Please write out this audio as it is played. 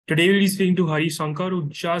Today we'll be speaking to Hari Sankar, who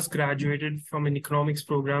just graduated from an economics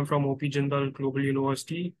program from OP Jindal Global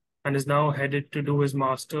University and is now headed to do his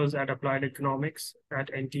master's at Applied Economics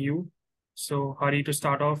at NTU. So, Hari, to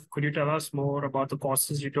start off, could you tell us more about the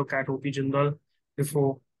courses you took at OP Jindal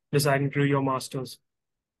before deciding to do your master's?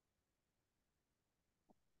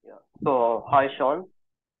 Yeah. So, hi Sean.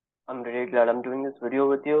 I'm really glad I'm doing this video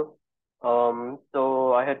with you.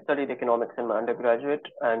 So I had studied economics in my undergraduate,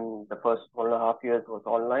 and the first 1.5 years was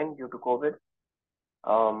online due to COVID.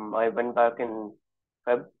 I went back in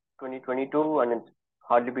Feb 2022, and it's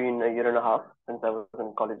hardly been a year and a half since I was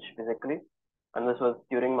in college physically. And this was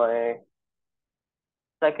during my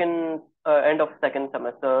second end of second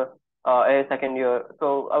semester, second year.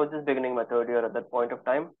 So I was just beginning my third year at that point of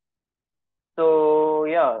time. So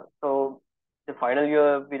yeah, so the final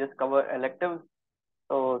year we just cover electives.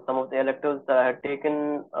 So some of the electives that I had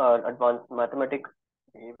taken are advanced mathematics,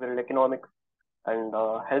 behavioral economics, and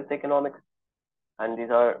health economics. And these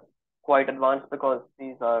are quite advanced because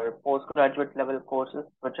these are postgraduate level courses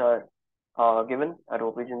which are given at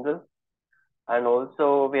OP Jindal. And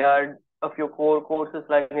also we had a few core courses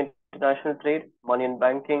like international trade, money and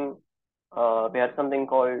banking. We had something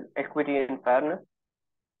called equity and fairness,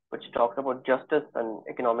 which talks about justice and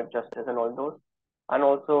economic justice and all those. And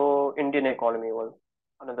also Indian economy was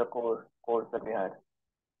another core course that we had.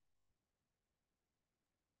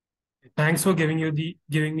 Thanks for giving me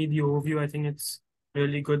the overview. I think it's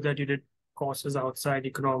really good that you did courses outside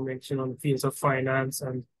economics, in the fields of finance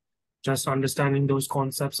and just understanding those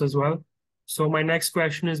concepts as well. So my next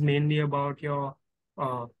question is mainly about your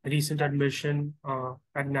recent admission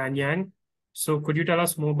at Nanyang. So could you tell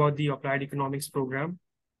us more about the applied economics program?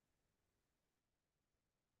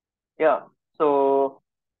 Yeah. So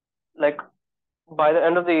like by the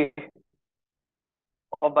end of the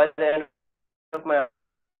or by the end of my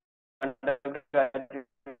undergraduate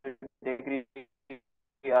degree,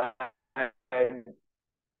 I had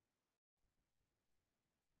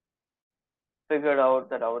figured out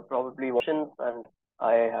that I would probably options, and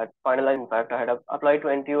I had finalized. In fact, I had applied to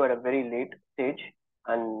NTU at a very late stage,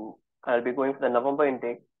 and I'll be going for the November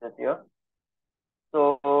intake this year.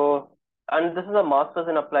 So, and this is a master's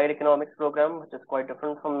in applied economics program, which is quite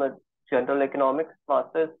different from the general economics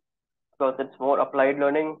master's because it's more applied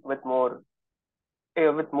learning with more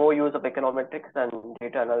use of econometrics and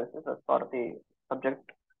data analysis as part of the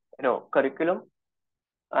subject, curriculum.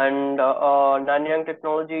 And Nanyang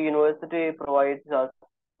Technology University provides us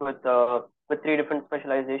with three different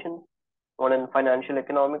specializations: one in financial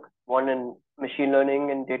economics, one in machine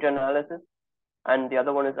learning and data analysis, and the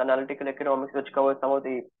other one is analytical economics, which covers some of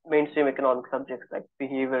the mainstream economic subjects like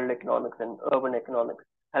behavioral economics and urban economics,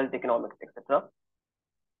 health economics, etc.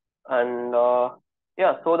 And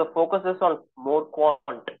yeah, so the focus is on more quant,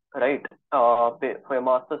 right, for your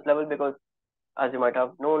master's level, because as you might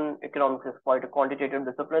have known, economics is quite a quantitative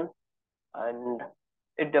discipline, and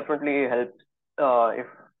it definitely helps if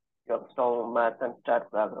you have strong math and stats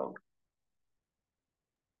background.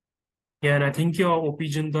 Yeah, and I think your OP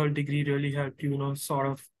Jindal degree really helped you, sort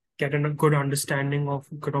of get a good understanding of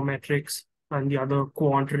econometrics and the other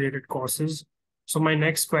quant-related courses. So my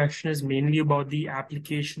next question is mainly about the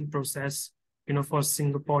application process, for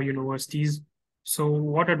Singapore universities. So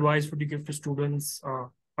what advice would you give to students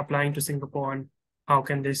applying to Singapore, and how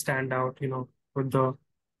can they stand out, with the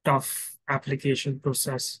tough application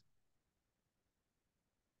process?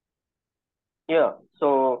 Yeah,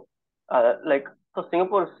 so like so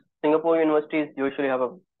Singapore universities usually have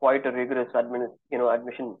a quite a rigorous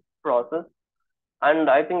admission process, and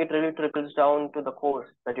I think it really trickles down to the course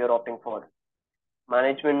that you're opting for.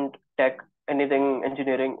 Management, tech, anything,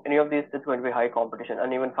 engineering, any of these is going to be high competition,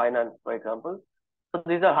 and even finance, for example. So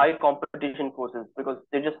these are high competition courses because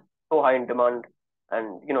they're just so high in demand.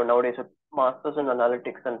 And nowadays with masters in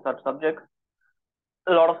analytics and such subjects,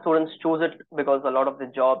 a lot of students choose it because a lot of the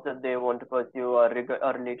jobs that they want to pursue are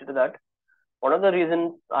related to that. One of the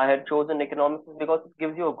reasons I had chosen economics is because it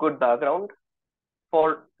gives you a good background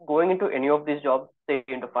for going into any of these jobs, say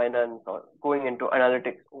into finance or going into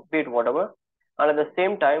analytics, be it whatever. And at the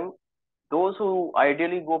same time, those who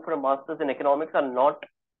ideally go for a master's in economics are not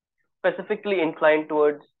specifically inclined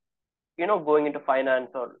towards, going into finance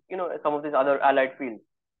or, some of these other allied fields,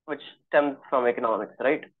 which stems from economics,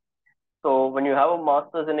 right? So when you have a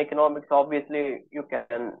master's in economics, obviously you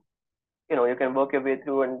can work your way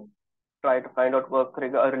through and try to find out work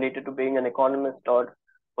related to being an economist or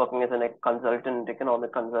working as a consultant,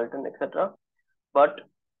 economic consultant, etc. But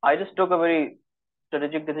I just took a very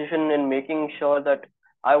strategic decision in making sure that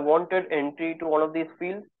I wanted entry to one of these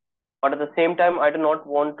fields, but at the same time, I did not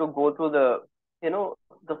want to go through the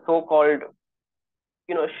so-called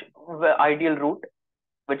ideal route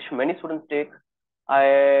which many students take.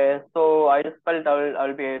 I just felt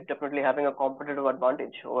I'll be definitely having a competitive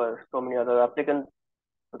advantage over so many other applicants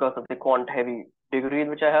because of the quant heavy degree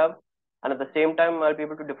which I have, and at the same time I'll be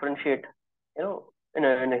able to differentiate, in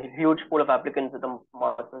a huge pool of applicants with a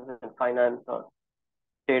master's in finance or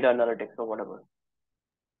data analytics or whatever.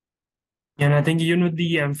 And I think,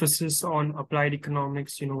 the emphasis on applied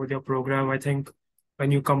economics, with your program, I think when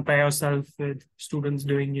you compare yourself with students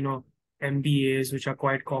doing, MBAs, which are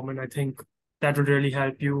quite common, I think that would really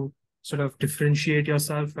help you sort of differentiate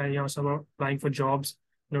yourself when you're sort of applying for jobs.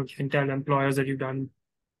 You can tell employers that you've done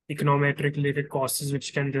econometric related courses,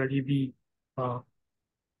 which can really be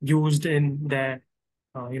used in their,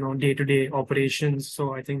 day-to-day operations.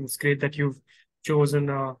 So I think it's great that you've chosen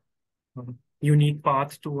a unique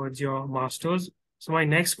path towards your master's. So my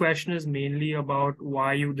next question is mainly about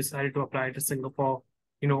why you decided to apply to Singapore,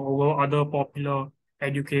 over other popular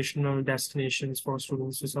educational destinations for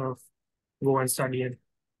students to sort of go and study in.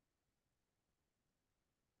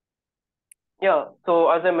 Yeah, so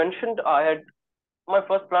as I mentioned, my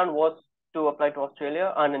first plan was to apply to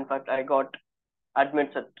Australia, and in fact, I got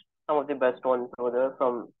admits at some of the best ones over there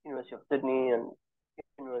from University of Sydney and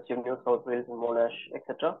University of New South Wales and Monash,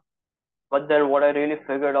 etc. But then what I really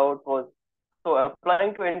figured out was, so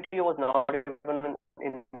applying to NTU was not even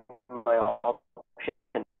in my option.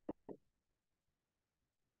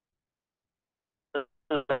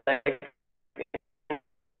 Like,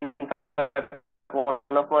 one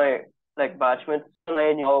of my batchmates,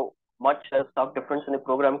 I knew how much there's stark difference in the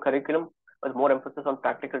program curriculum, with more emphasis on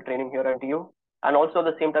practical training here at NTU, and also at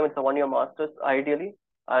the same time it's a one-year master's ideally,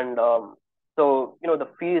 and so the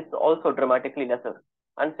fee is also dramatically lesser.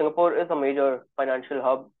 And Singapore is a major financial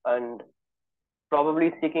hub, and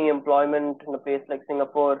probably seeking employment in a place like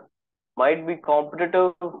Singapore might be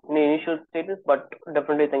competitive in the initial stages, but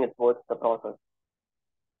definitely think it's worth the process.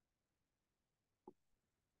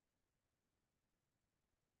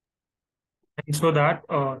 Thanks for that.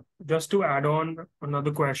 Just to add on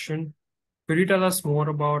another question, could you tell us more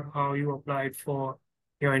about how you applied for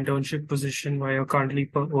your internship position where you're currently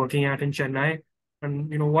working at in Chennai?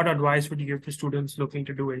 And, what advice would you give to students looking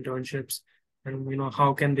to do internships? And,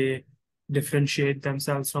 how can they differentiate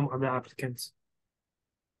themselves from other applicants?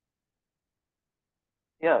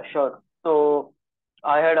 Yeah, sure. So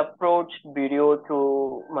I had approached video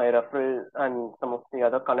through my referral and some of the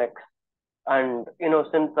other connects. And,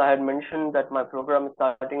 since I had mentioned that my program is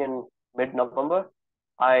starting in mid-November,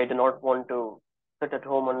 I did not want to sit at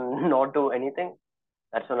home and not do anything.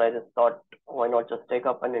 That's when I just thought, why not just take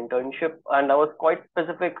up an internship? And I was quite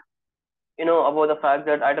specific, about the fact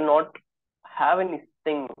that I did not have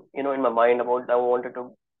anything, in my mind about I wanted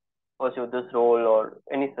to pursue this role or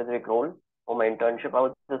any specific role for my internship. I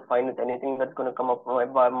was just fine with anything that's going to come up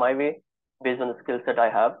my way based on the skill set I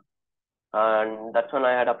have. And that's when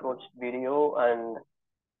I had approached video, and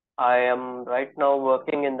I am right now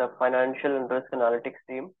working in the financial and risk analytics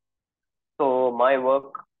team. So my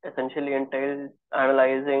work essentially entails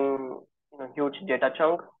analyzing huge data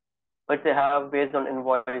chunks which they have based on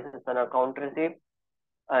invoices and account receipts,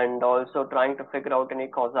 and also trying to figure out any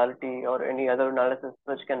causality or any other analysis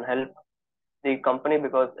which can help the company,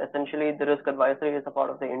 because essentially the risk advisory is a part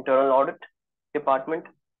of the internal audit department.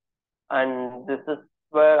 And this is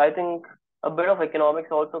where I think a bit of economics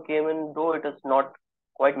also came in, though it is not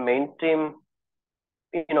quite mainstream,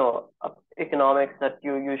 economics that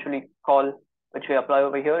you usually call, which we apply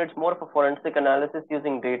over here. It's more of a forensic analysis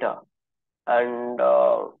using data. And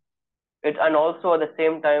and also at the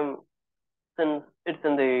same time, since it's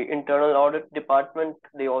in the internal audit department,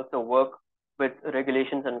 they also work with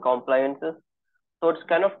regulations and compliances. So it's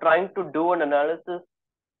kind of trying to do an analysis,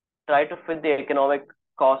 try to fit the economic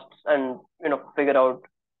costs, and figure out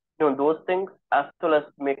those things, as well as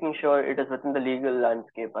making sure it is within the legal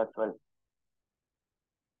landscape as well.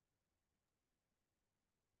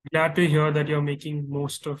 Glad to hear that you're making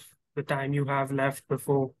most of the time you have left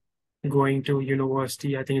before going to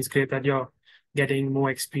university. I think it's great that you're getting more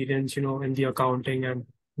experience, in the accounting and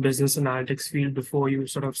business analytics field before you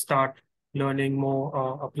sort of start learning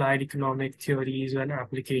more applied economic theories and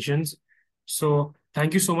applications. So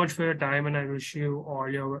thank you so much for your time, and I wish you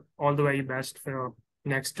all the very best for your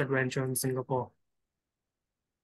next adventure in Singapore.